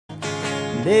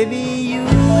Baby, you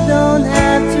don't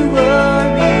have to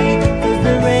worry, 'cause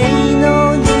there ain't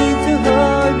no need to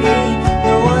hurry.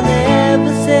 No one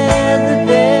ever said that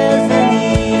there's an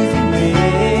easy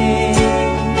way.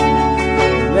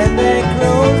 When they're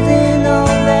closing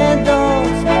all their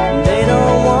doors and they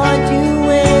don't want you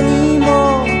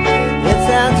anymore, it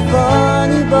sounds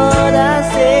funny but I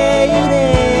say it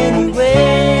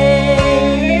anyway.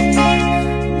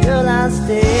 Girl, I'll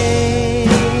stay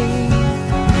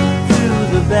through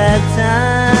the bad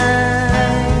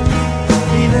times,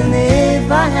 even if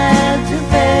I had to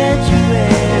fetch you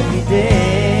every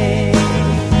day.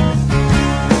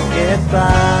 Get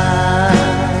by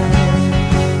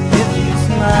if you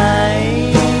smile.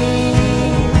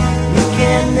 You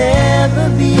can never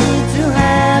be too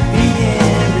happy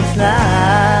in this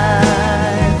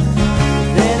life.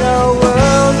 In a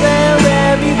world where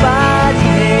everybody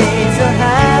hates a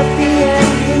happy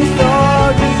ending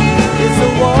story, it's a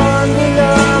wonder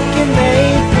love can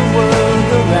make the world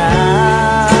go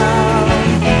round.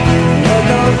 But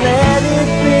don't let it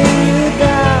bring you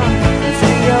down.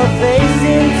 Turn your face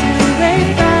into a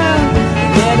frown.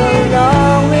 Get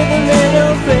along with a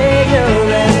little prayer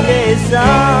and a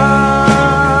song.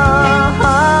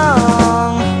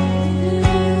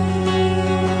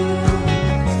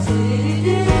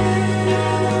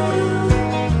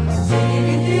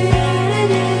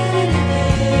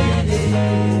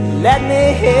 Let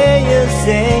me hear you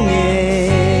singing.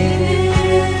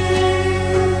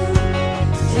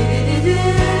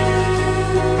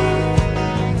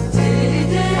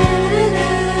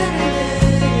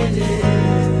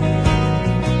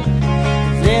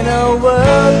 In a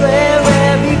world where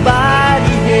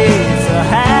everybody hates a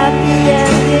happy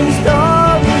ending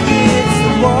story, it's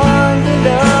the one that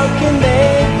love can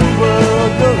make the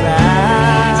world go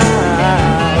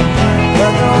round.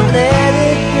 But don't let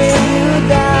it bring you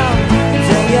down.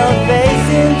 Turn your face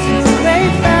into a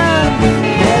frown.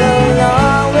 Get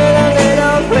along with a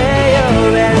little prayer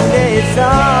and a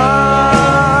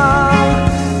song.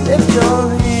 Lift your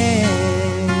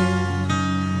hand,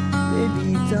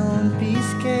 baby, don't be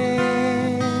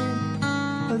scared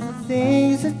of the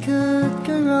things that could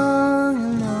go wrong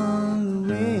along the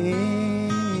way.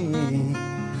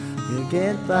 You'll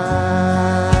get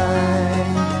by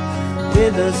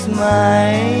with a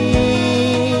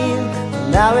smile.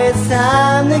 Now it's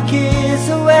time to kiss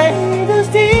away those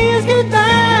tears goodbye.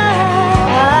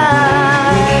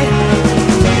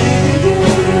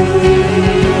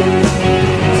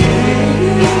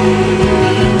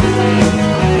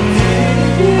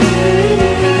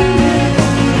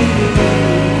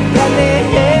 Let me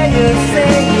hear you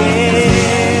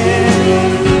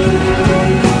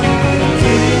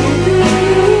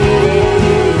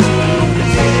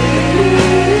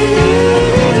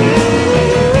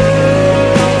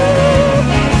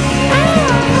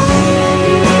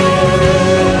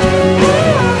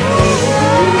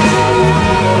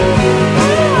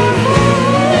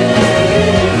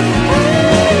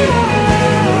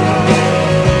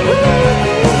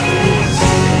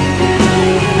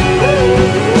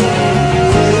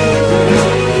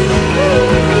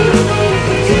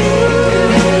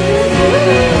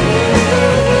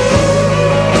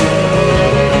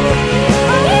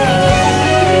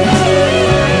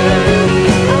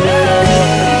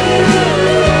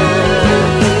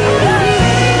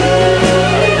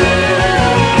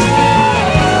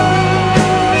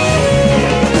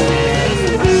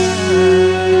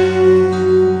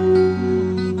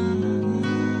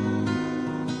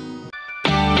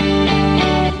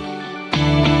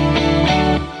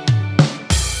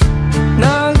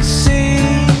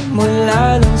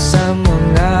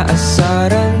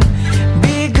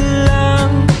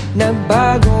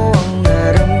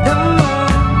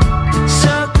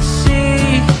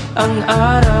ang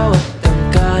araw at ang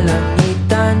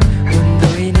kalangitan,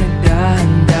 mundo'y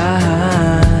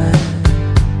nagdahan-dahan.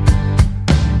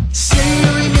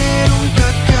 Sa'yo'y merong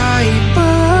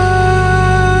kakaiba,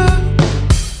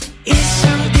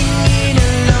 isang tingin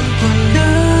alam ko na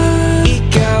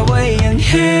ikaw ay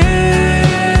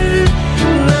anghel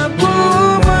na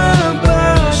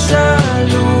bumaba sa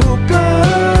lupa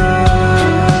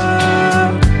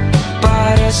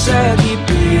para sa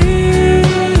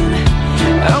gipin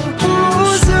ang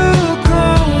puso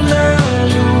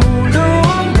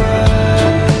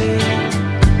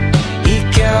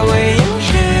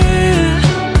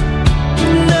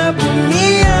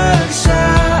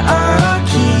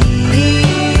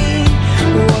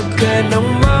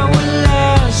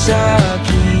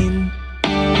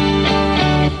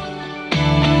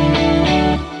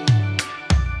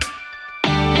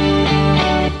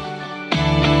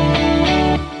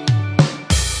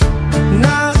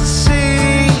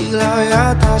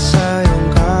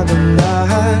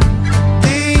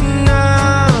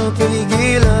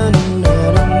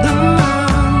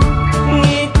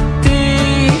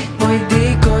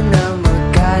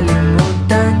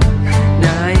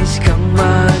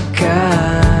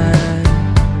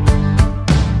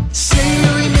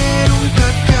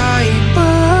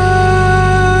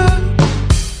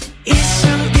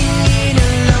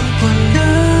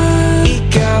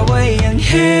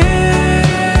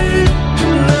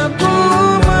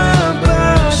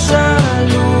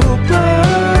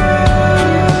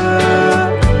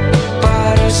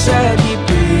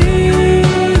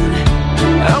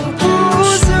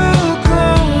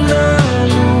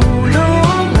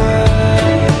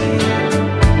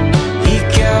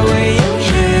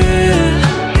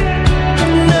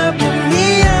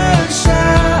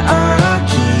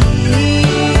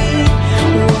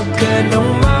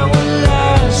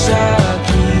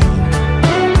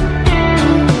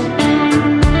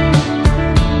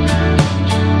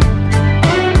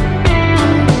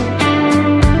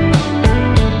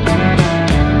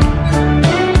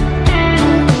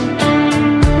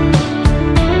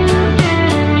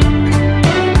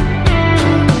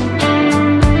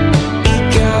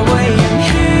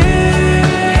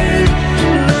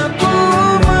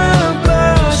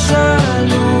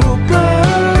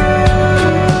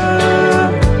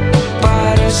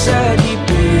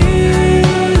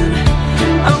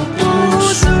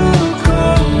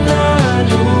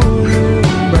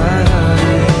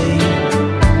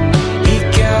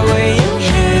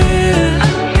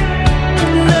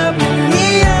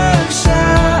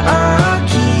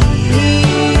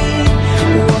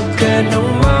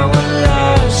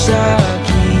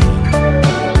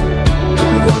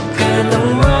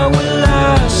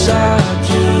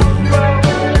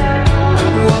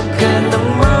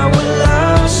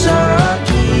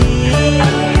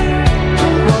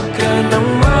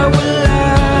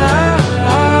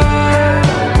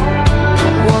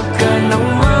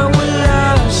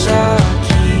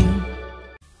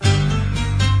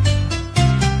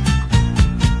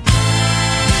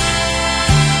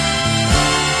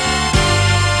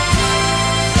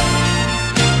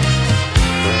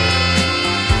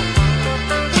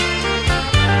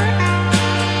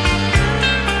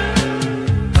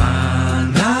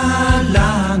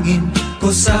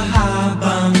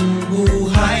habang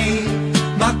buhay,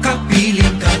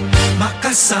 makapiling ka,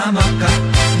 makasama ka,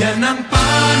 yan ang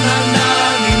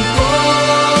panalangin ko.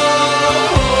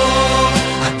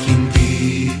 At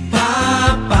hindi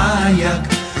papayag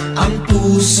ang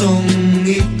pusong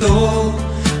ito,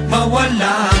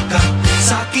 mawala ka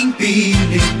sa aking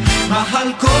piling, mahal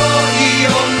ko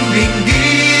iyong dinggin.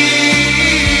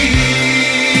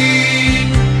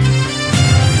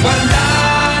 Wala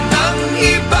nang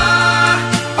iba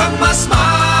pang mas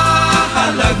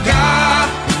mahalaga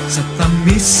sa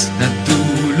tamis na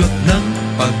dulot ng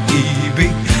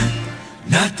pag-ibig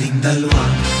nating dalawa.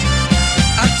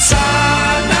 At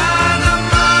sana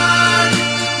naman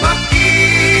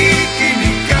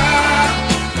makikinig ka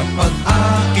kapag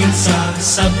aking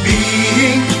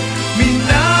sasabihin,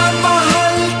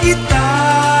 minamahal kita.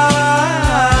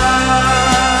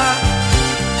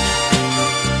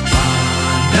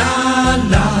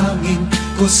 Panalangin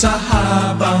ko sa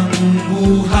habang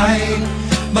buhay,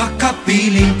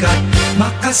 makapiling ka,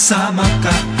 makasama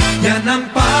ka, yan ang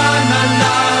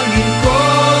panalangin ko.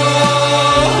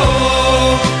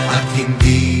 At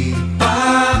hindi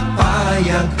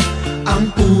papayag ang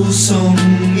pusong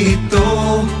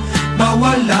ito,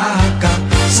 mawala ka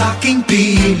sa aking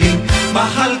piling,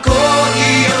 mahal ko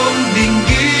iyong dinggin.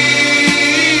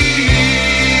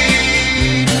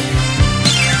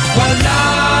 Wala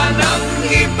nang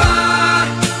iba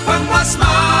pang mas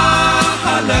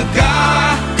mahalaga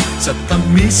sa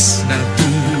tamis na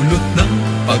dulot ng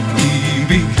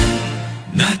pag-ibig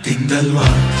nating dalawa.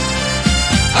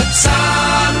 At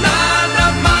sana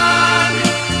naman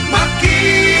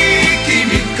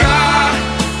makikinig ka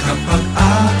kapag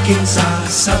aking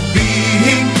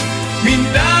sasabihin,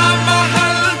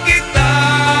 minamahal kita.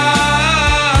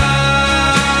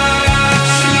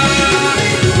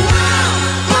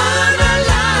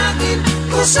 Manalangin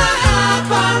ko sa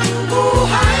habang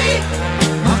buhay,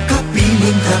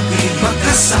 makapiling ka,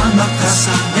 makasama ka,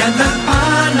 yan ang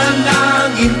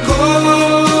panalangin ko.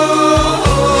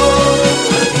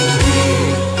 At hindi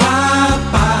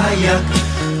papayag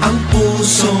ang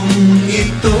pusong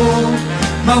ito,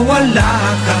 mawala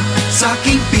ka sa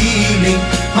aking piling,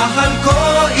 mahal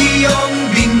ko iyong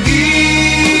dinggin.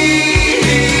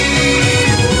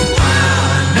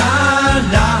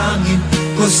 Panalangin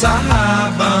ko sa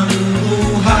habang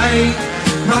buhay,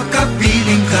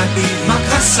 makapiling ka,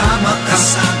 makasama ka,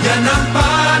 yan ang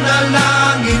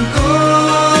panalangin ko.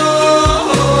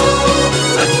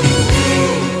 At hindi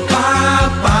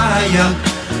papayag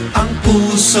ang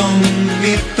pusong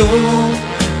ito,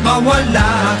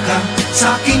 mawala ka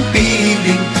sa aking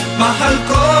piling, mahal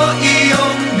ko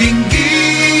iyong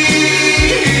dinggin.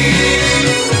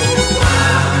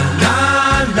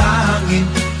 Panalangin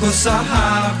ko sa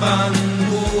habang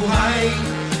buhay,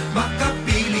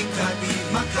 makapiling ka,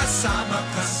 makasama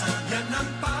ka, yan ang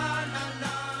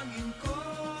panalangin ko.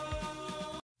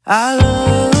 I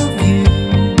love you,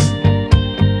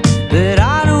 but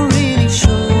I don't really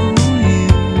show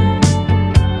you.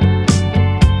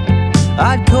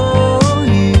 I'd call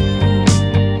you,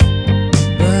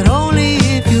 but only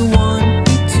if you want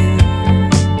me to.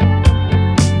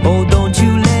 Oh, don't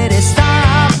you let it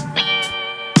stop.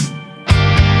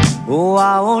 Oh,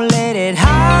 I won't let it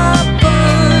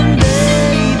happen,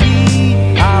 baby.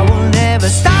 I will never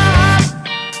stop,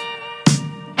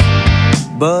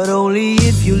 but only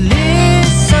if you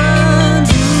listen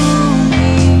to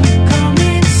me. Come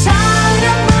inside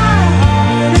of my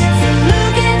heart if you're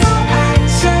looking for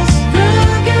answers.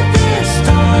 Look at the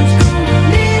stars, go a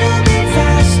little bit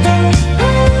faster.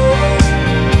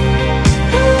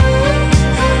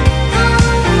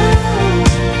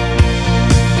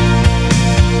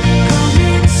 Come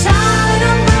inside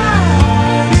of my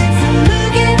heart if you're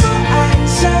looking for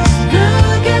answers.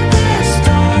 Look at the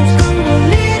stars, go a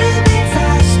little bit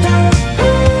faster.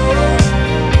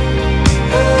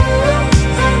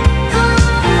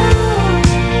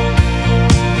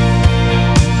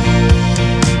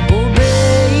 Oh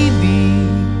baby,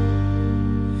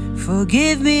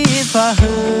 forgive me if I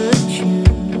hurt you.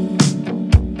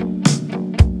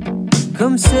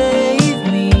 Come save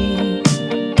me,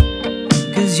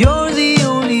 'cause you're the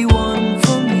only one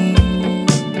for me.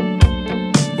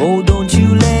 Oh, don't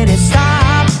you let it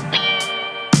stop.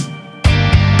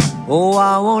 Oh,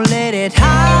 I won't let it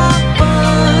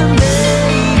happen,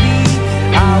 baby.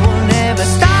 I will never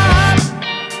stop,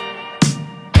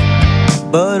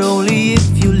 but only if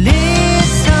you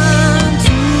listen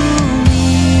to me.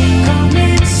 Come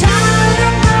inside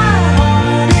of my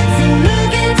heart if you're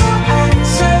looking for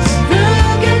answers.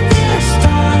 Look at the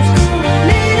stars, go a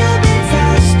little bit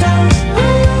faster.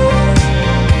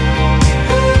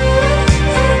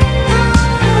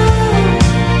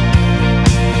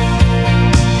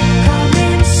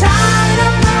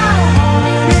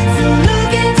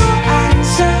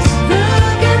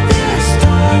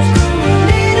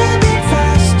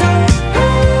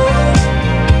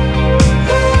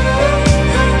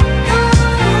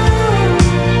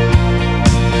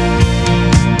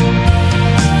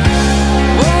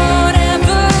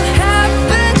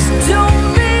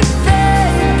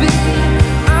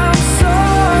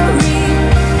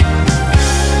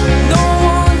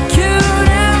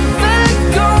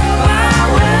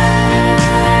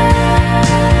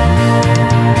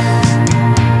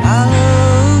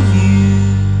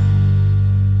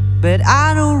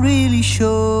 me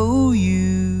show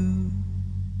you.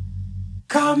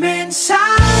 Come inside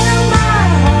of my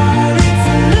heart if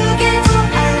you're looking for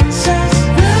answers.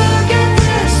 Look at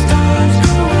the stars,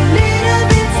 go a little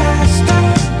bit faster.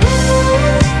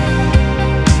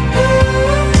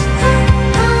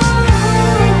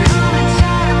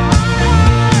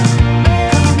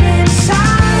 Come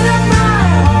inside of my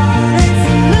heart if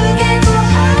you're looking for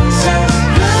answers.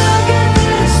 Look at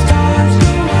the stars, go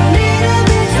a little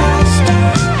bit faster.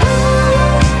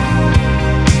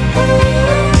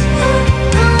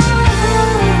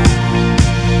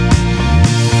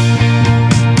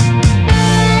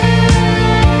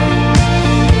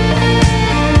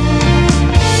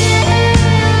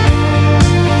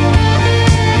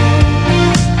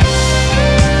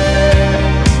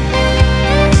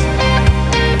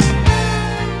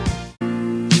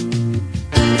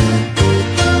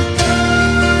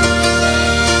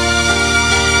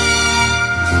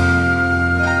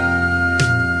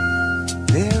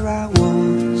 There I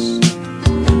was,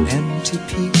 an empty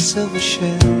piece of a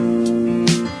shell,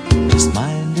 just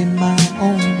minding my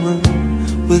own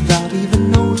world without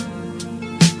even knowing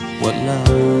what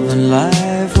love and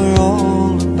life were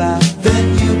all about. Then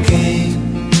you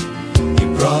came, you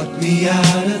brought me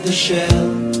out of the shell.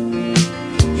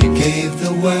 You gave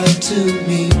the world to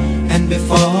me, and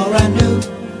before I knew,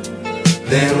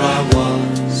 there I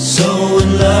was, so in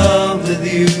love with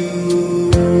you.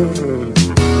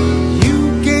 You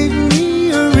gave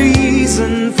me a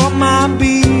reason for my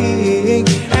being,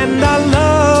 and I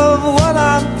love what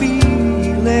I'm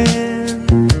feeling.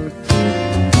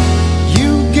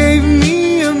 You gave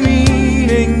me a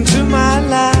meaning to my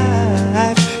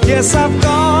life. Yes, I've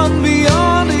gone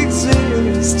beyond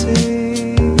existing.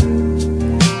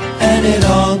 And it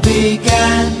all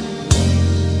began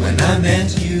when I met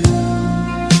you.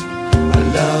 I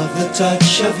love the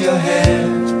touch of your hair,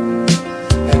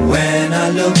 and when I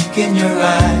look in your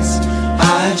eyes,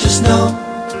 I just know,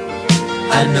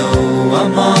 I know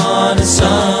I'm on to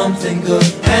something good.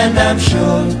 And I'm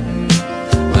sure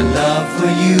my love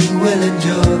for you will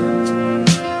endure.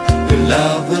 Your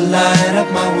love will light up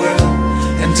my world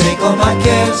and take all my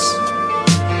cares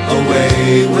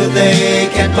away where they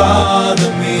can't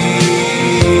bother me.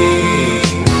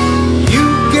 You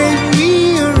gave me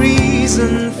a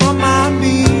reason for my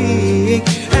being,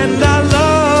 and I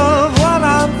love what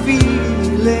I'm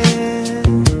feeling.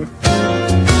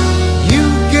 You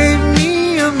gave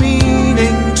me a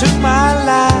meaning to my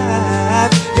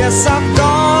life. Yes, I've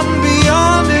gone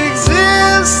beyond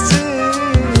existing.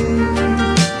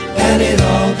 And it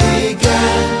all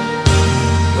began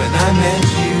when I met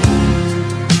you.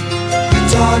 You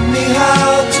taught me how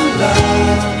to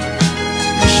love.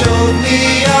 You showed me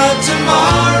a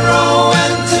tomorrow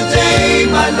and today,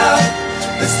 my love,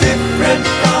 is different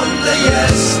from the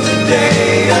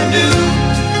yesterday I knew.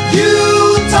 You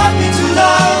taught me to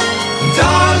love, and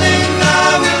darling, I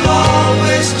will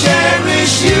always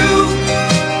cherish you.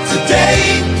 Today,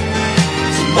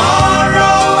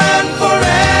 tomorrow, and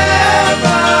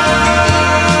forever.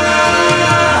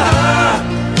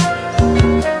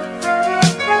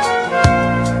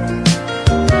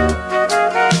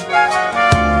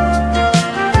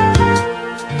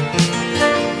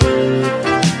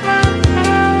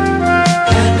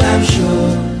 And I'm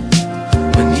sure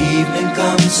when evening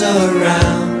comes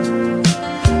around,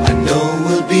 I know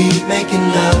we'll be making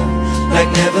love like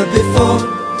never before.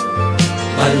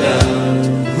 My love,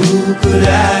 who could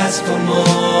ask for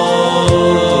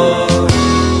more?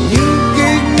 You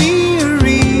gave me a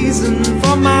reason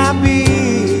for my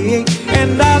being,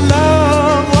 and I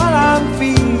love what I'm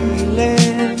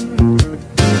feeling.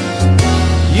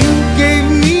 You gave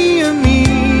me a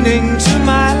meaning to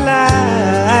my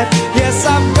life. Yes,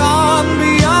 I've gone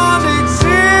beyond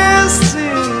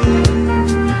existing.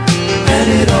 And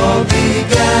it all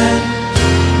began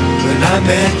when I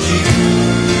met you.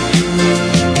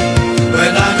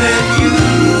 When I met you.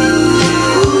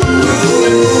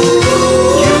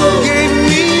 You gave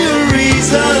me a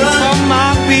reason for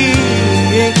my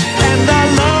being, and I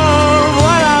love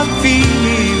what I'm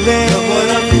feeling.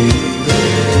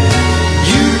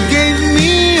 You gave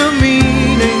me a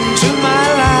meaning to my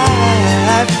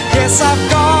life. Yes, I've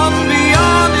gone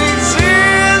beyond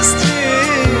existing.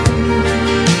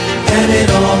 And it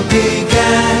all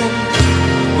began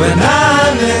when I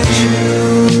met you.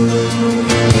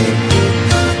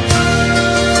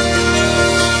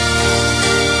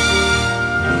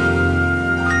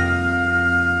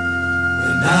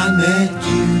 When I met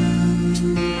you.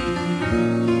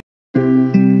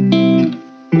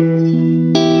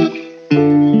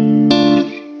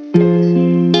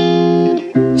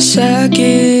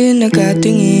 Sa'kin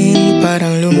nakatingin,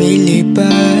 parang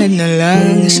lumilipad na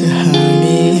lang sa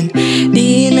hangin.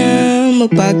 Di na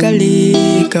mapakali,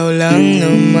 ikaw lang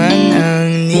naman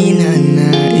ang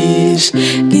ninanais.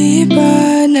 Di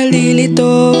ba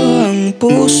nalilito ang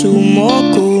puso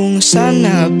mo kung saan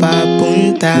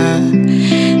napapunta?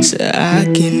 Sa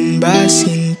akin ba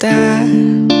sinta?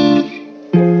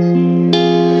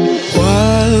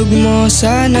 Huwag mo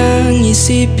sanang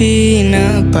isipin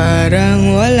na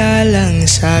parang wala lang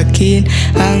sa'kin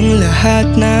ang lahat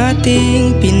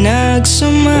nating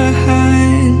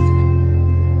pinagsamahan.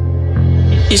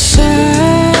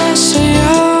 Isasayaw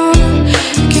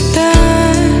kita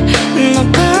na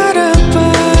para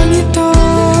bang ito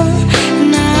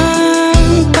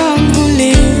ng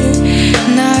panghuli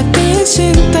natin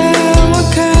sinta.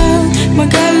 Huwag kang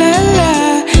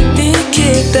mag-alala, di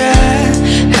kita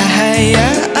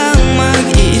hahayaang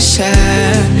mag-isa.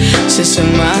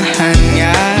 Sasamahan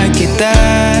nga kita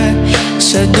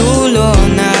sa dulo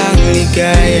ng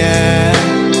ligaya.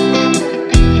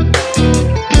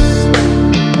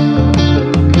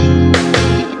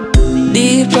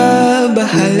 Di pa ba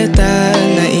halata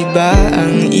na iba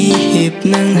ang ihip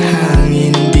ng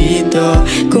hangin dito?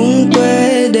 Kung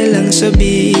pwede lang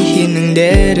sabihin ng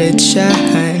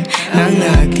diretsahan ang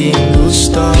aking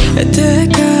gusto. At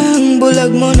tekang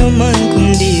bulag mo naman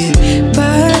kung di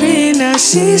pa rin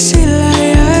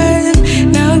nasisilayan.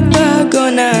 Nagbago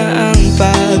na ang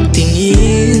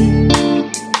pagtingin.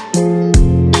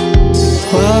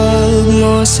 Huwag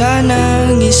mo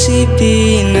sanang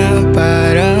isipin na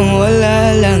parang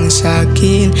wala lang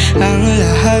sa'kin ang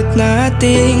lahat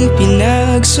nating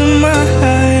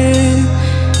pinagsamahan.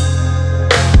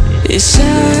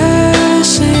 Isasayaw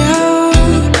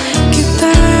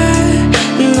kita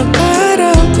na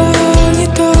para bang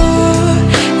ito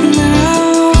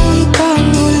ng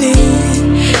panghuli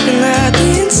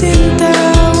natin sinta.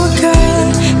 Huwag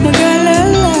kang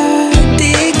mag-alala,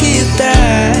 di kita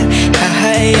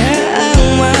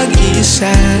hahayaang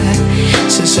mag-isa.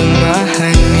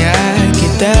 Sasamahan nga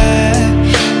kita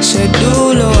sa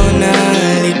dulo na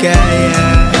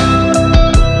ligaya.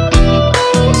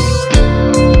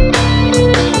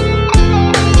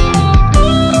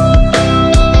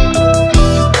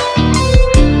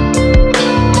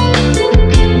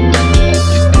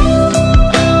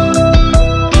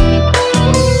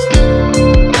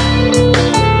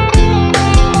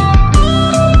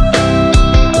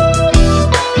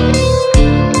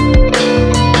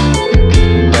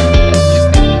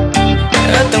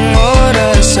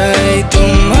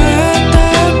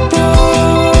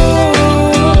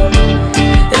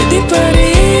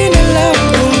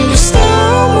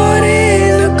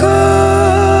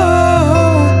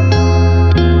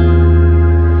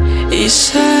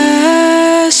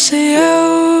 Isasayaw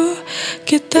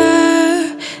kita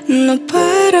na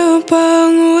para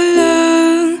bang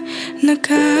walang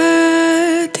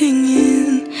nakatingin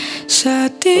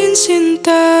sa atin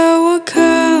sinta. Huwag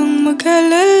kang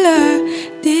mag-alala,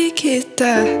 di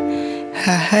kita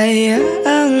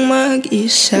hahayaang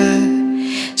mag-isa.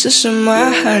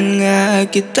 Sasamahan nga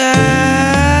kita.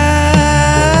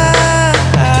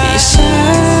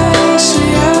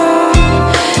 Isasayaw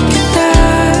kita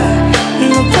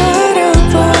na para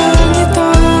bang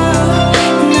ito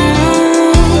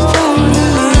ng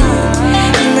panghuli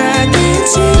natin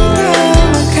sinta.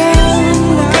 Huwag kang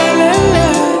mag-alala,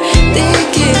 di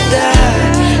kita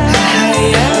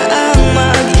hahayaang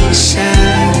mag-isa.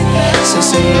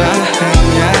 Sasamahan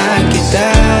nga kita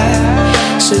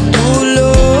sa dulo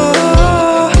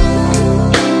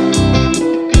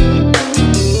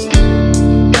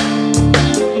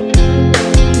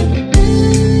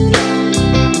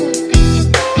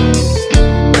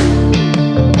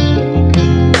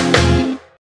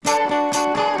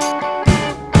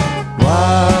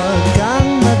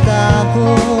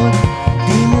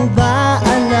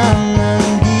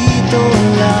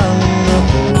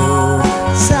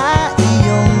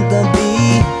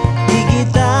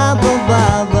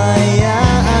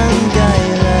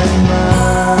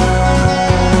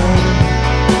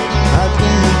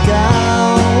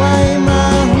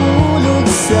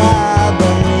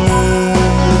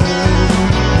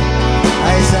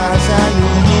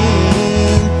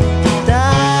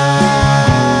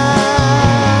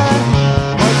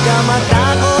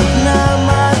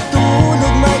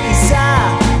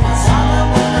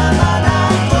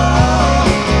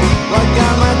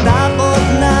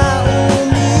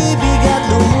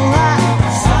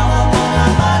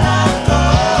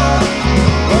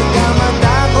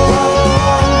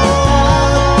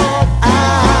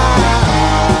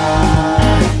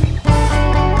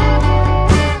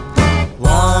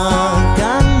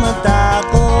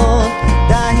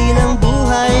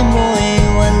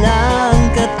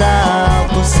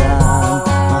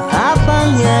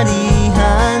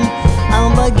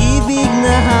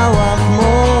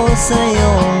sa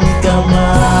iyong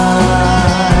kamay.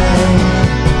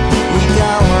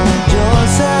 Ikaw ang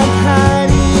Diyos at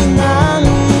Hari ng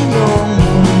iyong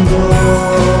mundo.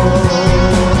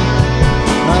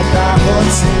 Matakot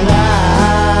sila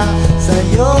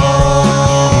sa'yo.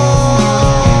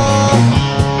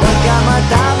 Huwag ka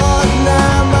matakot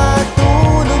na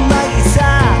matulog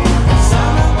mag-isa.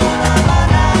 Kasama mo naman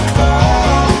ako.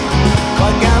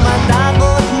 Huwag ka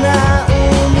matakot na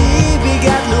umibig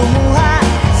at lumuha.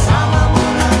 Kasama mo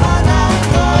naman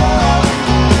ako.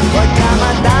 Huwag ka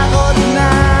matakot na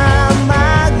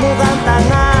magmukhang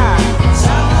tanga.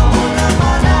 Kasama mo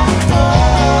naman ako.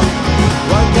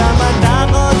 Huwag ka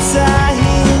matakot sa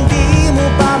hindi mo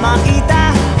pa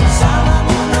makita. Kasama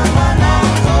mo naman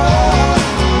ako.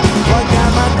 Huwag ka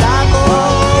matakot.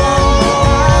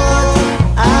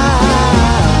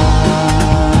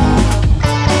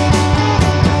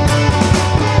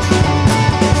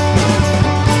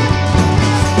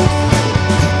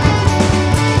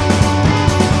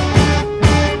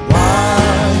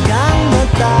 Huwag kang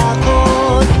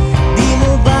matakot. Di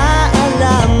mo ba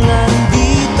alam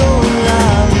nandito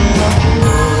lang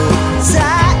ako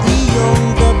sa iyong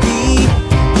tabi?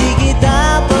 Di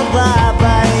kita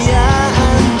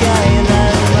pababayaan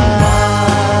kailanman.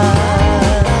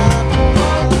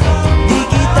 Di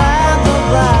kita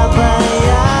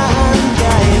pababayaan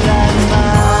kailanman.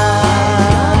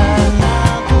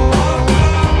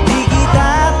 Di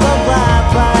kita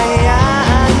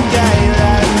pababayaan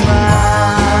kailanman.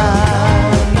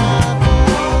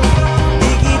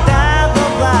 Di kita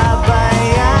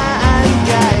pababayaan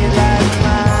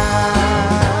kailanman.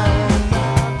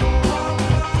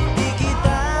 Di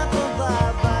kita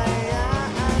pababayaan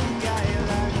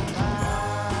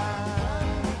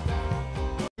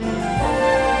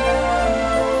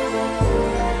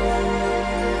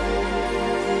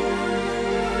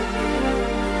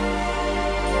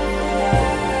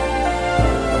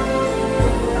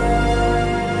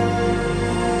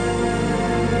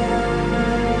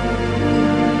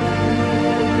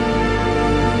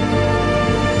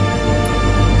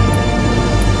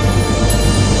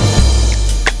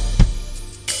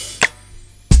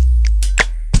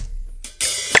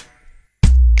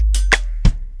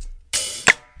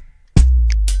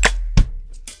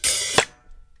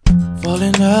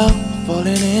Falling out,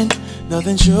 falling in,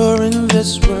 nothing sure in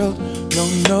this world. No,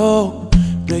 no,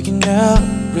 breaking out,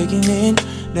 breaking in,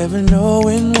 never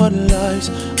knowing what lies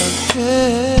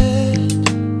ahead.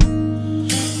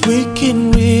 We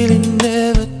can really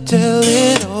never tell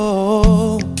it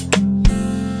all.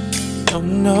 No,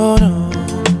 no, no.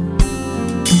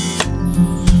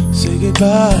 Say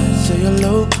goodbye, say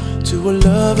hello to a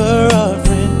lover or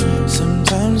friend.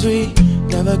 Sometimes we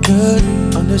never could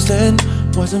understand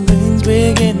why some things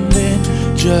begin then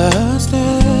just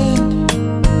end.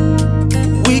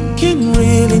 We can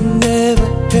really never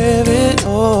have it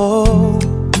all.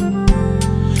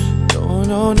 No,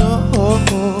 no, no.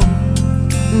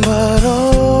 But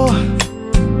oh,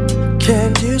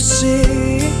 can't you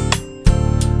see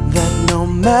that no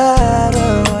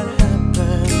matter what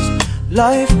happens,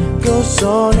 life goes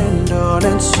on,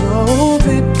 and so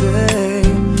baby,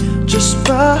 just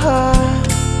smile.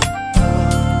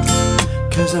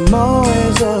 'Cause I'm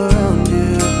always around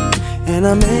you, and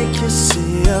I make you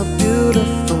see how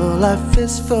beautiful life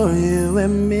is for you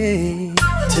and me.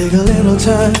 Take a little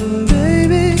time,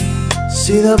 baby,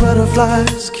 see the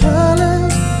butterflies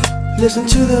colors, listen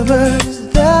to the birds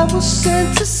that were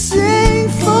sent to sing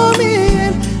for me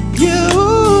and you.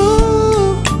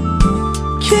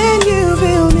 Can you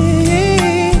feel me?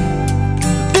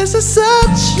 This is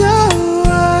such a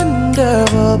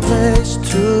wonderful place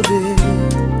to be.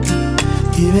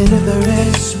 Even if there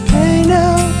is pain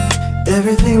now,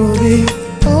 everything will be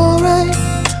alright.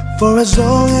 For as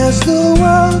long as the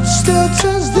world still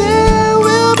turns, there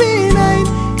will be night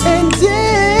and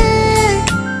day.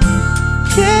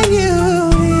 Can you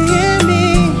hear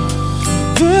me?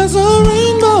 There's a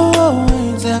rainbow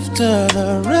always after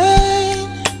the rain.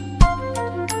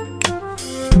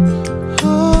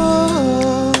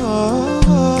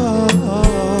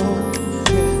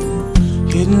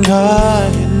 Hidden high,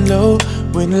 hidden low,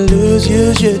 when to lose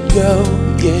you should go.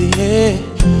 Yeah, yeah.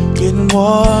 Getting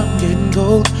warm, getting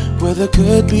cold, weather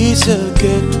could be so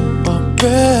good or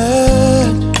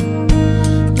bad.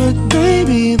 But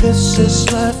baby, this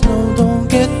is life, no, don't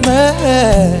get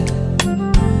mad.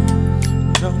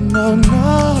 No, no, no.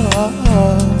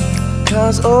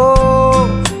 'Cause oh,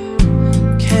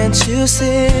 can't you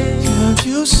see? Can't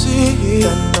you see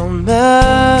that no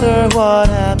matter what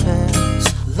happens,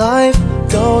 life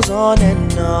goes on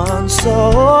and on.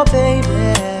 So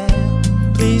baby,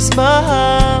 please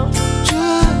smile,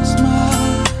 just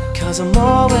smile. 'cause I'm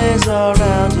always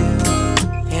around you,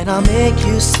 and I'll make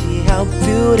you see how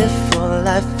beautiful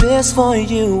life is for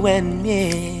you and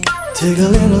me. Take a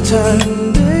little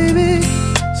time, baby,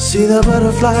 see the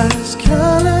butterflies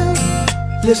calling,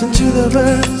 listen to the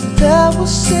birds that were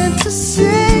sent to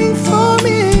sing for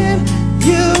me and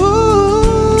you.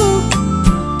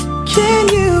 Can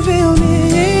you feel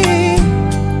me?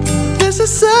 This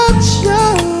is such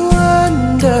a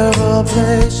wonderful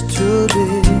place to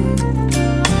be.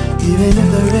 Even if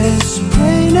there is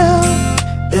rain now,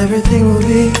 everything will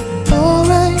be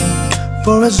alright.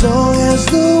 For as long as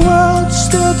the world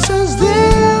still turns,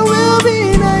 there will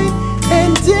be night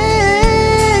and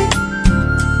day.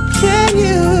 Can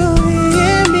you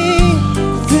hear me?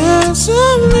 There's a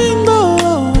rainbow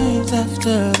always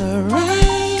after the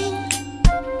rain.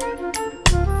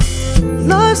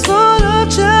 Life's full of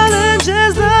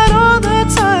challenges that all the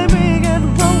time we get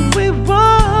what we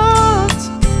want.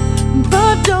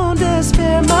 But don't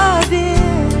despair, my dear.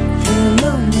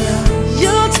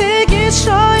 You'll take it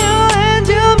stronger and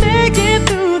you'll make it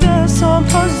through the storm,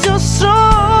 'cause you're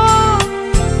strong.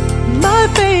 My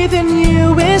faith in you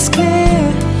is clear.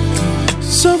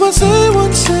 So I'll say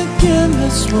once again,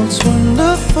 this world's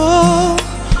wonderful,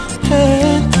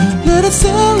 and let us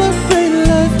celebrate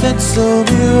life that's so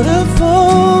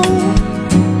beautiful,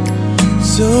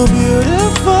 so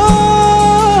beautiful.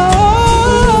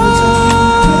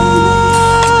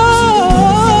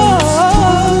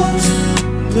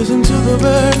 Listen to the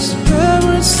birds that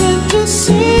were sent to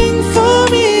sing for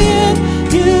me and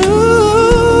you.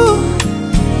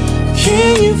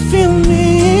 Can you feel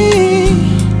me?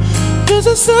 This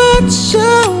is such a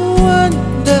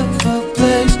wonderful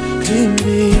place to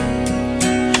be.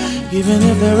 Even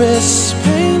if there is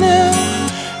pain now,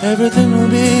 everything will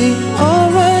be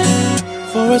alright.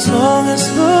 For as long as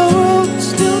the world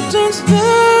still turns,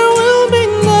 there will be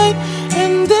night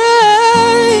and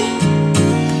day.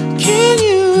 Can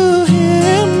you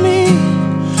hear me?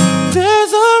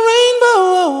 There's a rainbow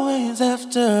always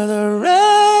after the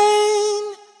rain.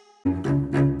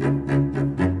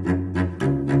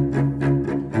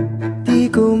 Di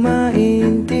ko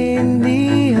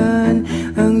maintindihan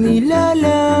ang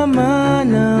nilalaman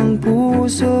ng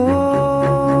puso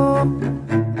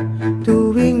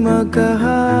tuwing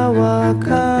magkahawak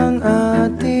ang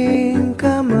ating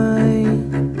kamay.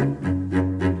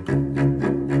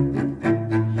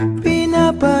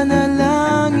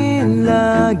 Pinapanalangin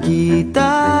lagi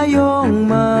tayong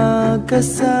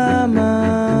magkasama.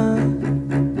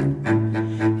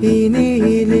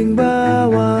 Hinihiling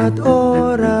bawat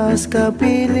oras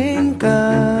kapiling ka.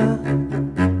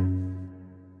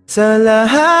 Sa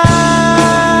lahat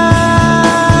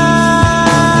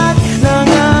ng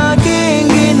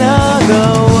aking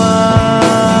ginagawa,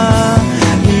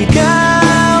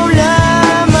 ikaw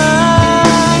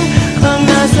lamang ang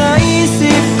nasa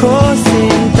isip ko,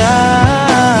 sinta.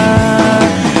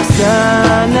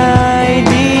 Sana'y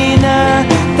di na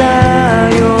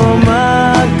tayo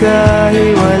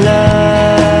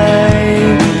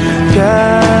magkahiwalay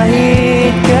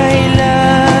kahit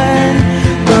kailan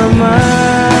pa man.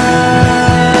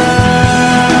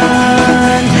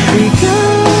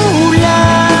 Ikaw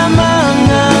lamang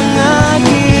ang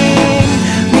aking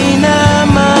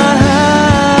minamahal.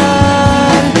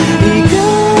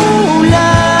 Ikaw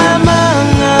lamang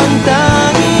ang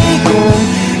tangi kong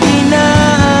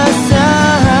inaasahan.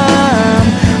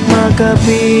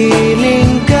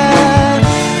 Makapiling ka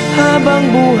habang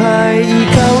buhay,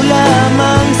 ikaw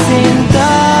lamang,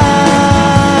 sinta.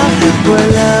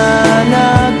 Wala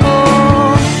na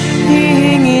akong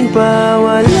hihingin pa,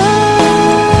 wala na.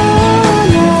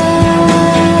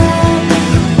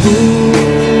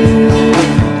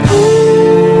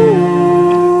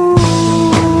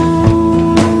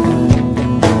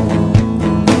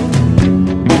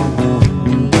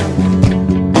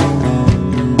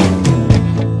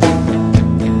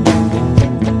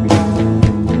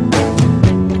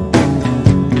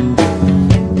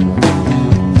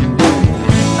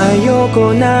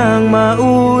 Ayoko nang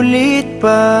maulit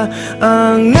pa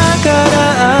ang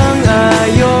nakaraang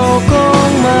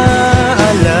ayokong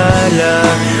maalala.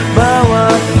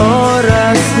 Bawat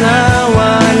oras na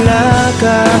wala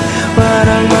ka,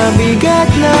 parang mabigat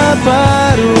na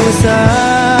parusa.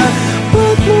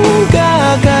 Huwag mong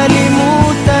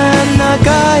kakalimutan na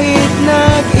kahit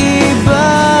nag-iba,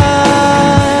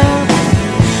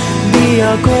 di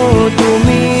ako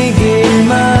tumigil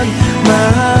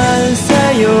magmahal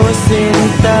sa'yo,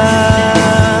 sinta.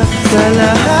 Sa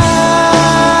lahat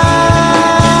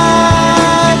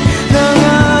ng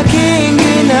aking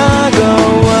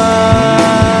ginagawa,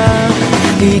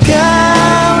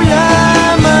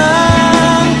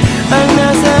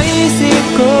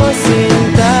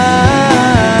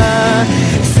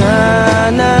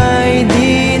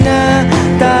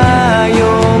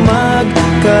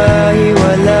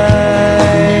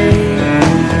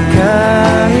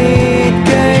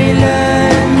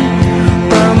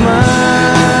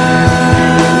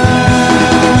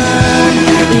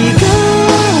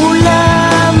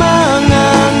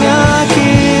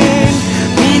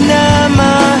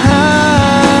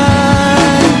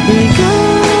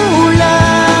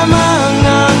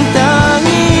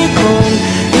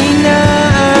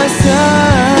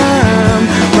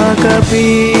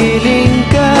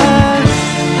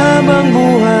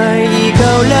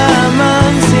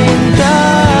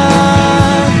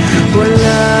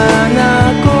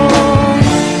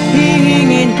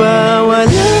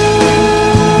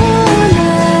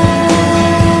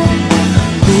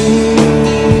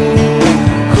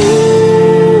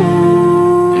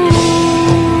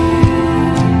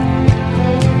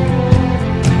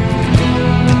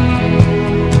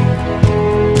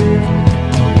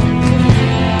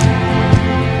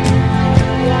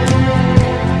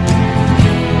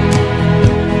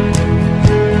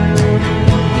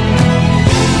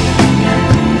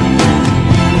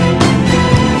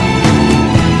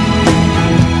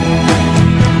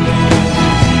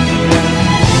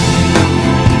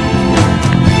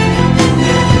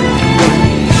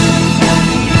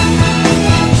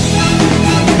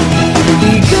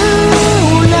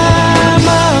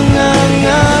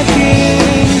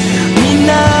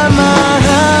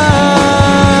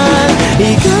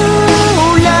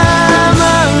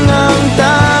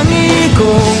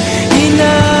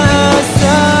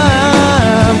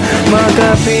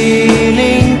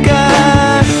 piling ka.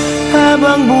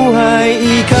 Habang buhay,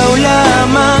 ikaw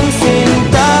lamang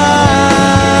sinta.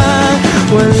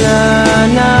 Wala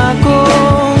na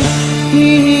akong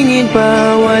hihingin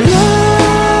pa, wala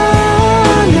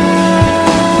na.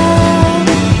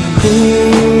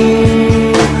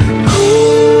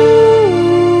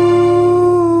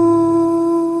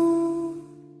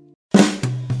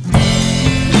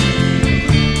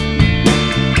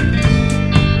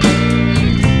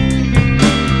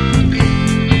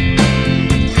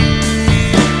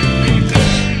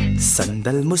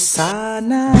 Sandal mo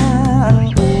sana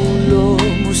ang ulo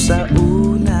mo sa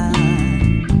unan,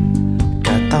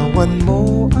 katawan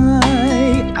mo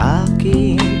ay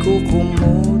aking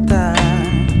kukumutan.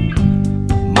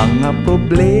 Mga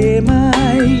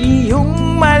problema'y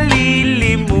iyong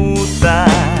malilimutan.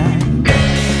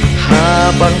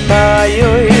 Habang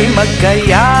tayo'y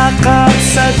magkayakap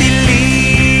sa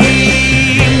dilim,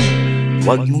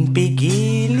 huwag mong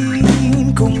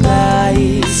pigilin kung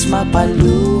nais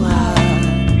mapaluha.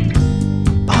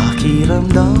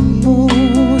 Pakiramdam mo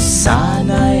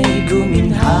sana'y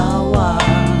guminhawa.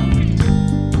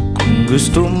 Kung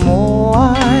gusto mo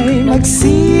ay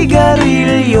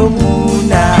magsigarilyo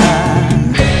muna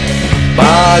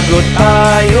bago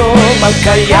tayo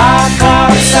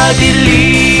magkayakap sa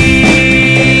dilim.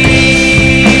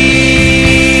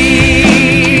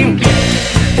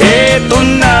 Ito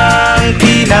na ang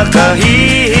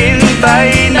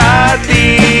pinakahihintay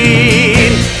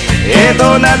natin.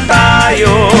 Ito na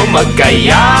tayo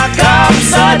magkayakap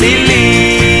sa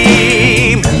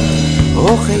dilim.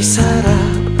 Okay,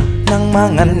 sarap ng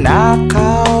mga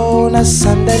nakaw na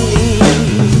sandali.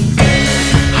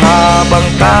 Habang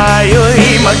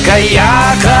tayo'y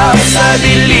magkayakap sa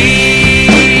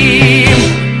dilim.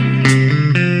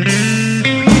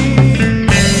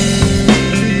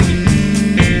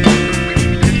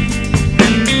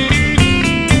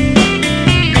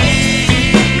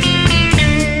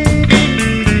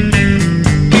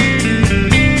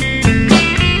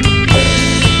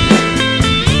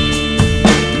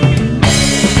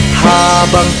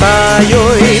 Habang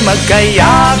tayo'y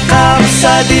magkayakap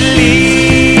sa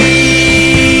dilim,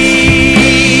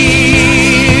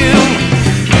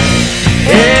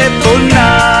 eto na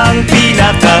ang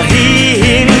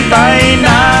pinakahihintay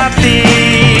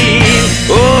natin.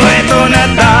 Oh, eto na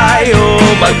tayo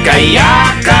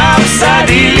magkayakap sa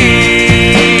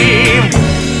dilim.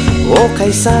 Oh,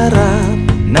 kay sarap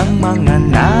ng mga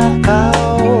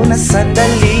nakaw na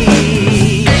sandali.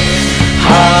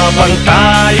 Habang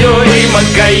tayo'y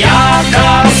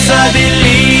magkayakap sa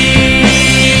dilim,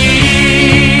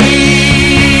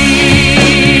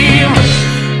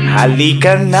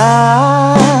 halika na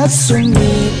at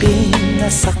sumiping na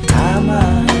sa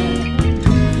kama.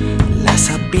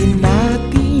 Lasapin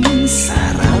natin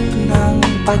sarap ng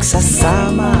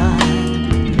pagsasama.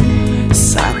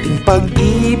 Sa ating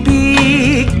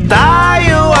pag-ibig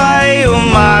tayo ay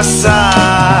umasa.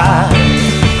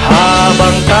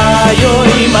 Habang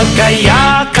tayo'y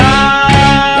magkayakap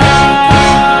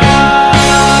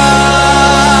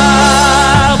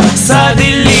sa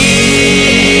dilim.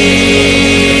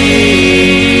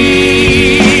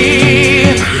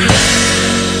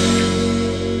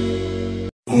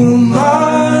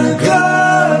 Umaga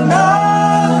na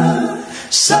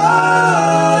sa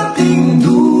ating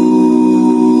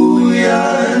duyan,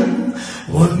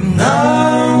 huwag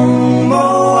nang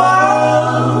mawawala.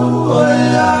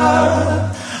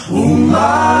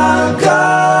 Umaga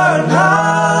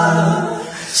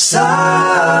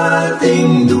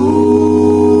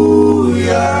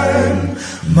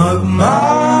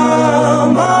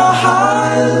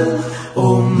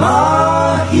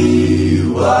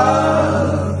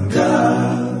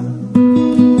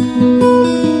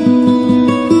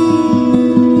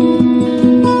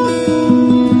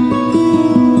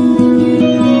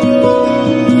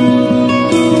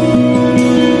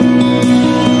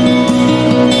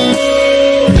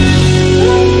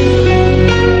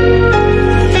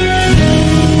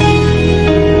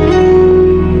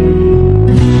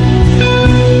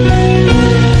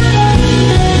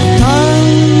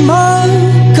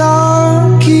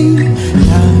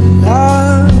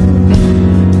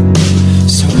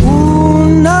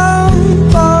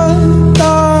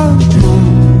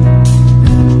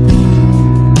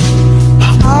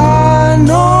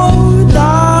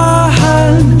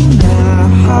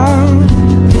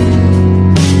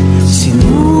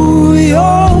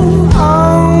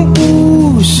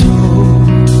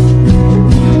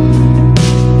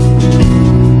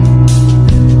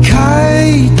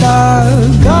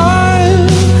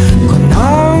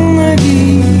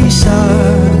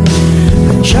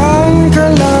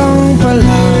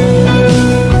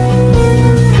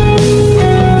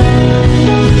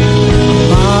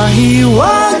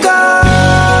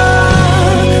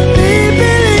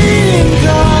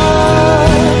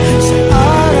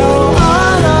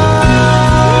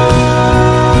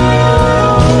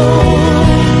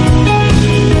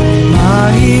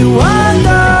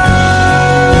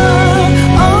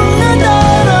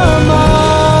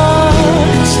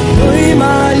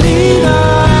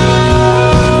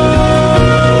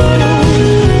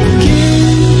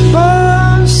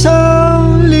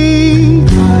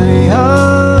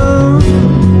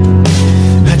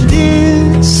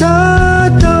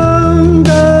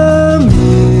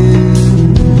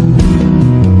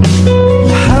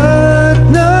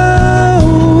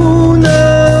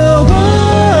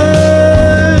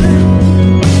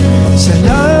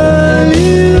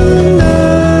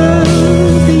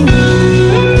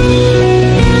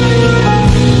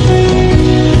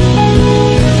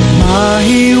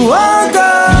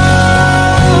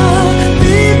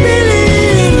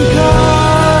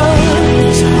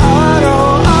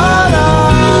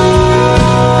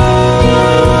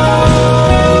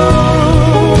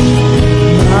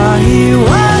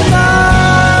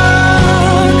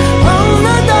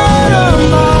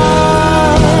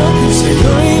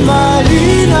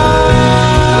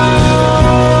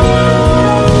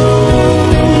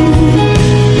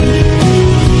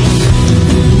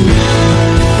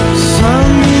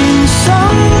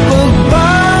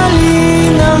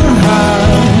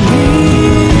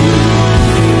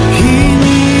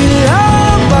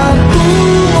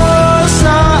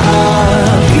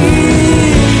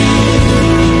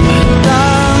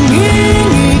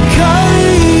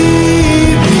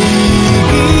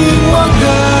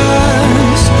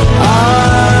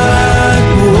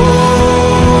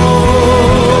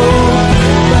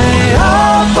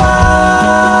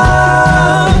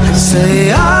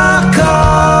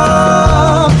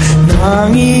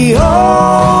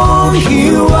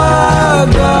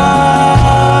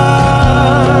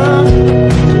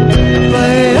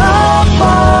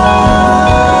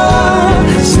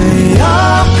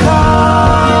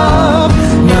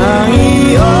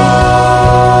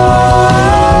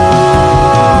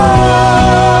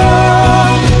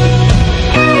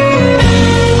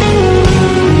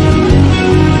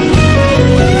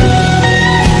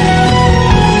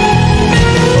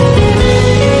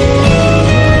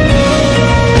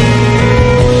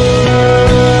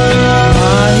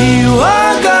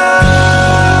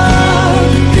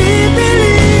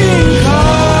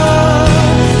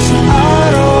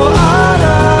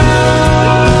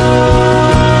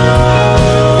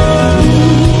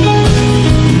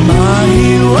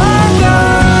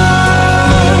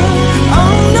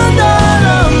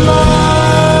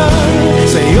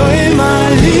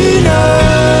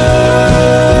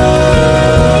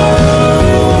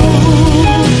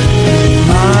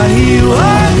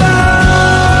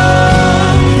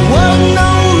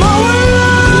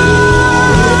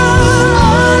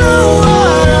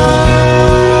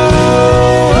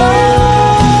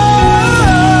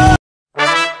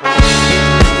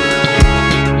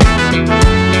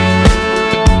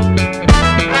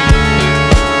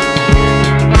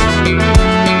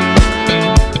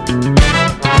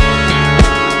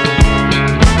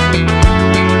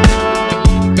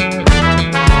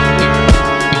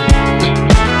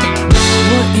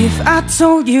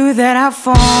told you that I've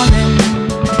fallen,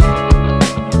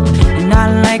 and I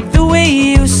like the way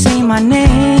you say my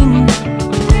name.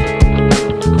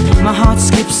 My heart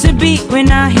skips a beat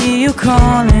when I hear you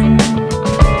calling,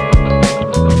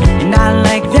 and I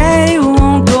like that it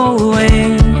won't go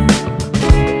away.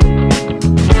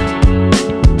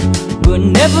 But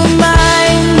never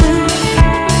mind,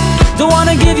 don't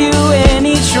wanna give you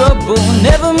any trouble.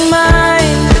 Never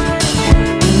mind,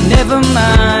 never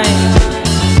mind,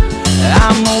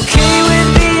 I'm okay with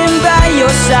being by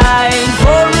your side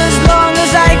for as long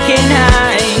as I can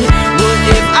hide. What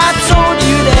if I told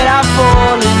you that I've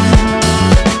fallen?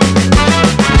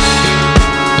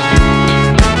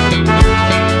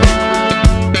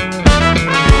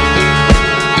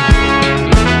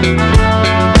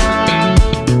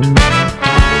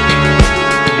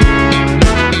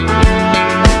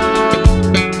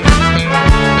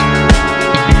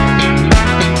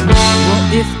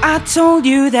 I told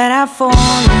you that I've fallen,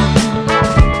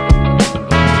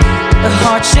 a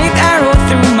heart-shaped arrow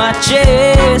through my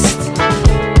chest.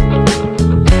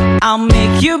 I'll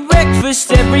make you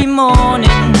breakfast every morning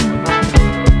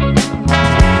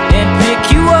and pick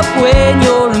you up when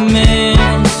you're a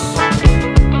mess.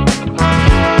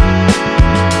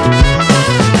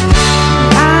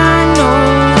 I know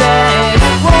that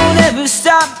it won't ever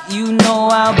stop. You know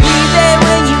I'll be there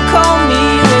when you call me,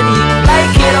 whether you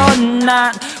like it or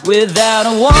not. Without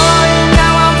a warning,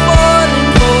 now I'm falling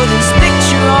for this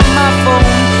picture on my phone.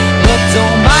 But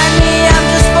don't mind me, I'm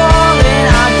just falling.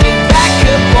 I'll get back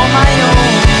up on my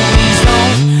own. Please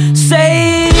don't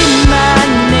say my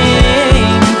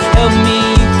name, help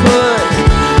me put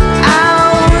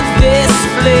out this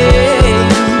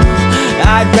flame.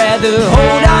 I'd rather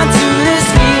hold on to this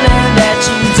feeling that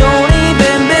you don't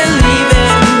even believe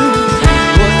in.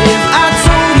 What if I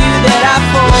told you that I've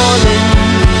fallen?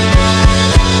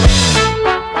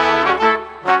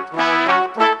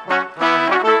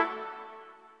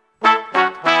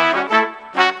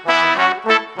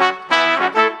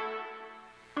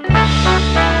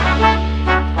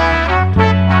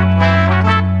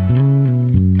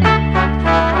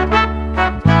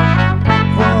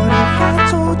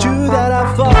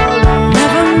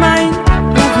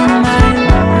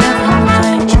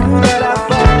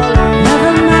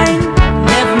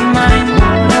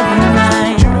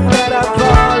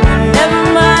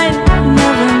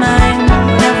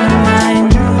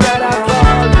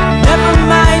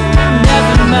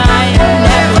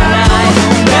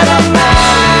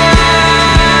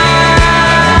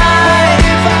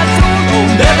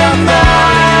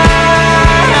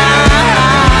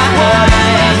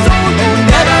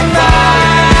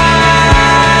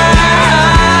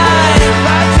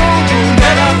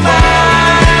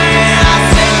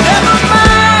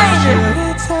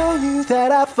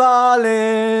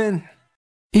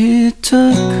 It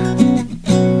took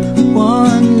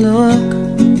one look,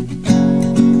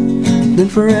 then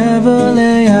forever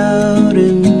lay out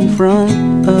in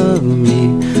front of me.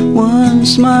 One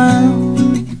smile,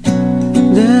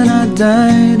 then I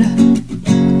died,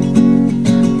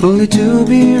 only to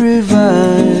be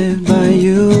revived by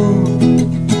you.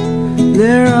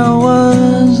 There I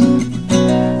was,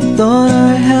 thought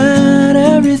I had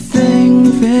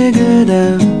everything figured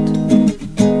out.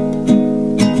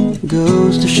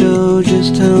 Goes to show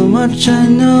just how much I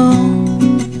know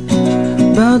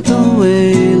about the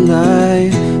way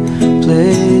life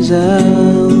plays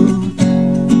out.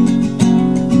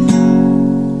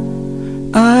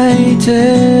 I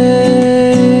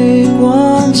take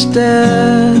one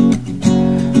step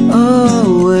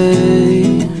away,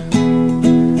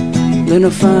 then I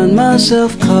find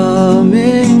myself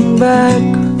coming back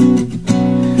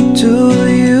to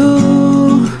you,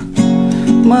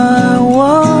 my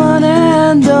one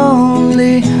and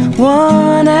only,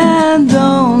 one and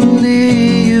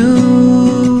only you.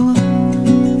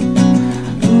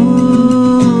 Ooh.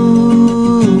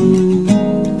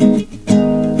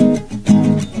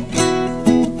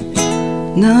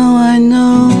 Now I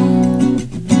know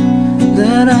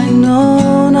that I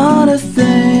know not a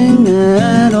thing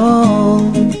at all,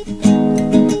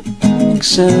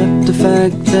 except the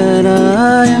fact that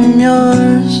I am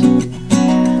yours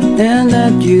and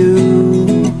that you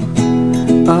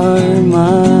are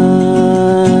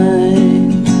mine.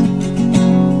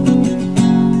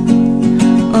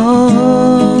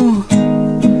 Oh,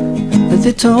 that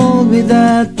they told me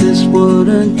that this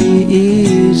wouldn't be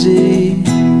easy.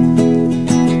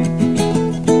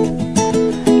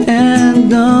 And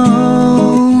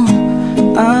no,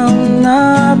 I'm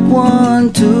not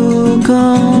one to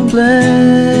complain.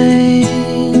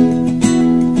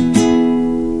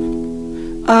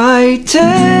 I take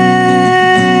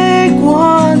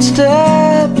one step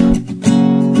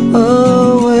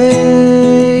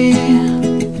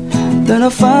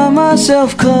find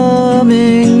myself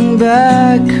coming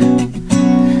back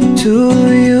to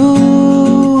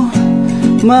you,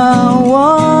 my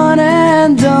one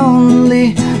and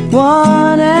only,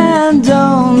 one and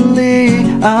only.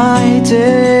 I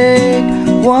take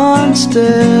one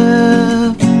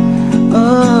step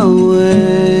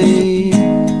away,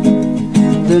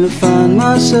 then I find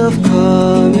myself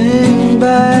coming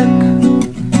back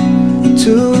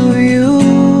to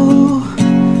you,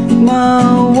 my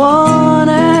one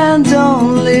and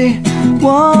only,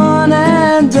 one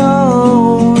and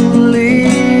only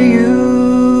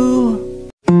you.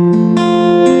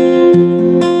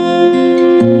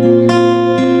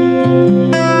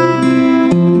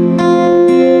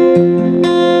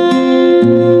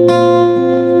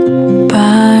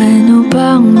 Paano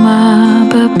bang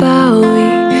mababawi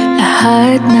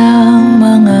lahat ng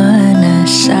mga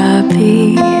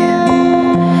nasabi?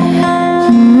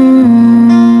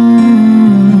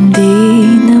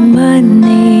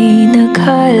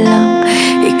 Naghalang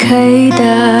ika'y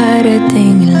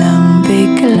darating lang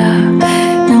bigla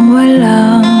nang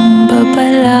walang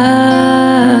babala.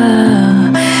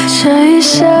 Sa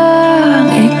isang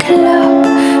iglap,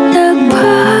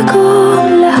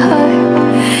 nagbagong lahat.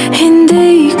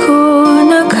 Hindi ko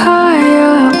na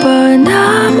kaya pa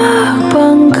na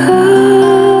magbangga.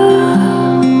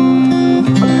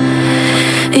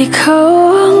 Ikaw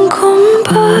ang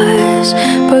kumpas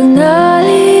pag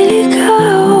naliligaw.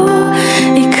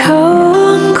 Ikaw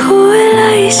ang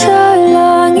kulay sa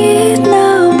langit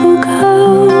na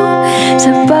bugaw.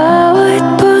 Sa bawat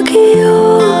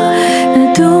bagyo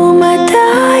na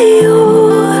dumadayo,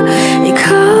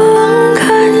 ikaw ang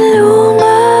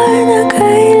kanlungan na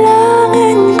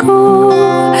kailangan ko.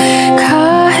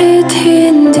 Kahit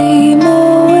hindi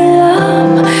mo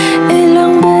alam,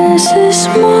 ilang beses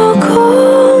mo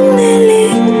kong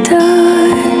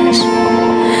niligtas.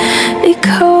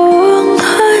 Ikaw ang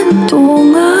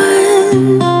hantungan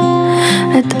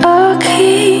at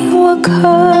aking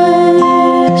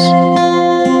wakas.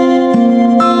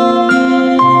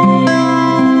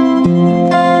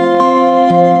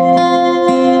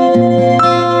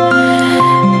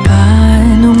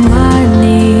 Paano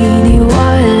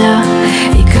maniniwala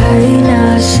ika'y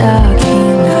nasa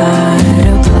aking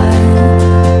harapan?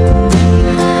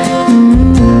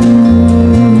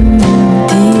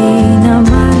 Di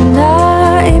naman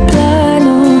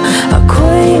naiplano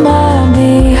ako'y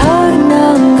mamihag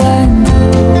ng ganito.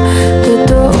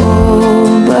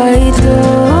 Totoo ba ito?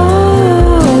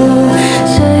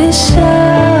 Sa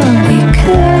isang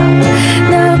iglap,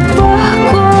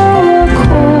 nagbago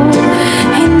ako.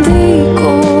 Hindi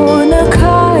ko na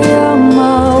kayang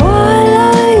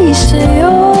mawalay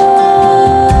sa'yo.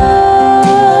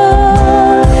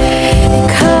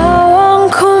 Ikaw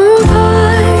ang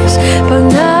kumpas pag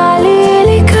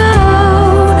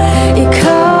naliligaw.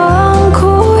 Ikaw ang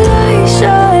kulay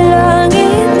sa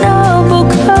langit na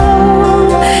bugaw.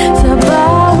 Sa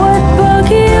bawat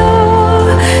bagyo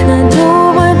na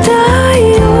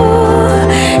dumadayo,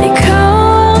 ikaw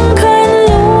ang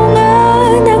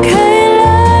kanlungan na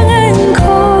kailangan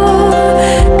ko.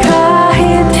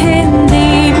 Kahit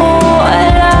hindi mo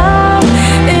alam,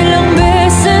 ilang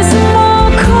beses mo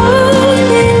kong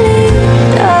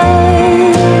niligtas.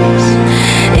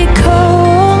 Ikaw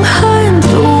ang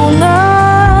hantungan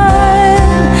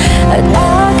at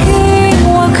aking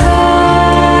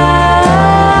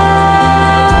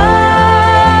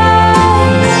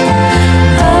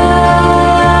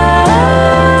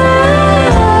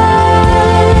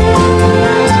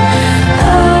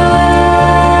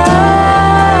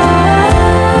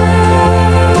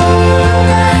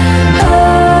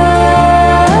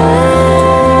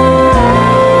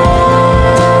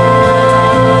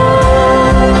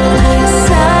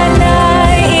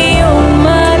sana'y iyong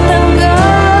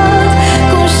matanggap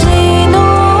kung sino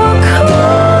ako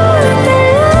talaga.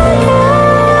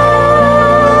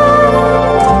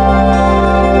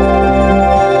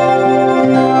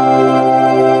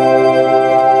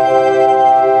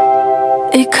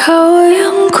 Ikaw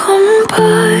yung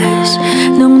kumpas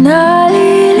nung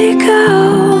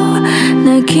naliligaw.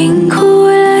 Naging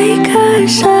kulay ka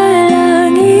sa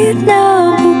langit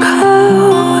na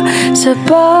bugaw. Sa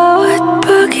bawat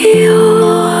bagyo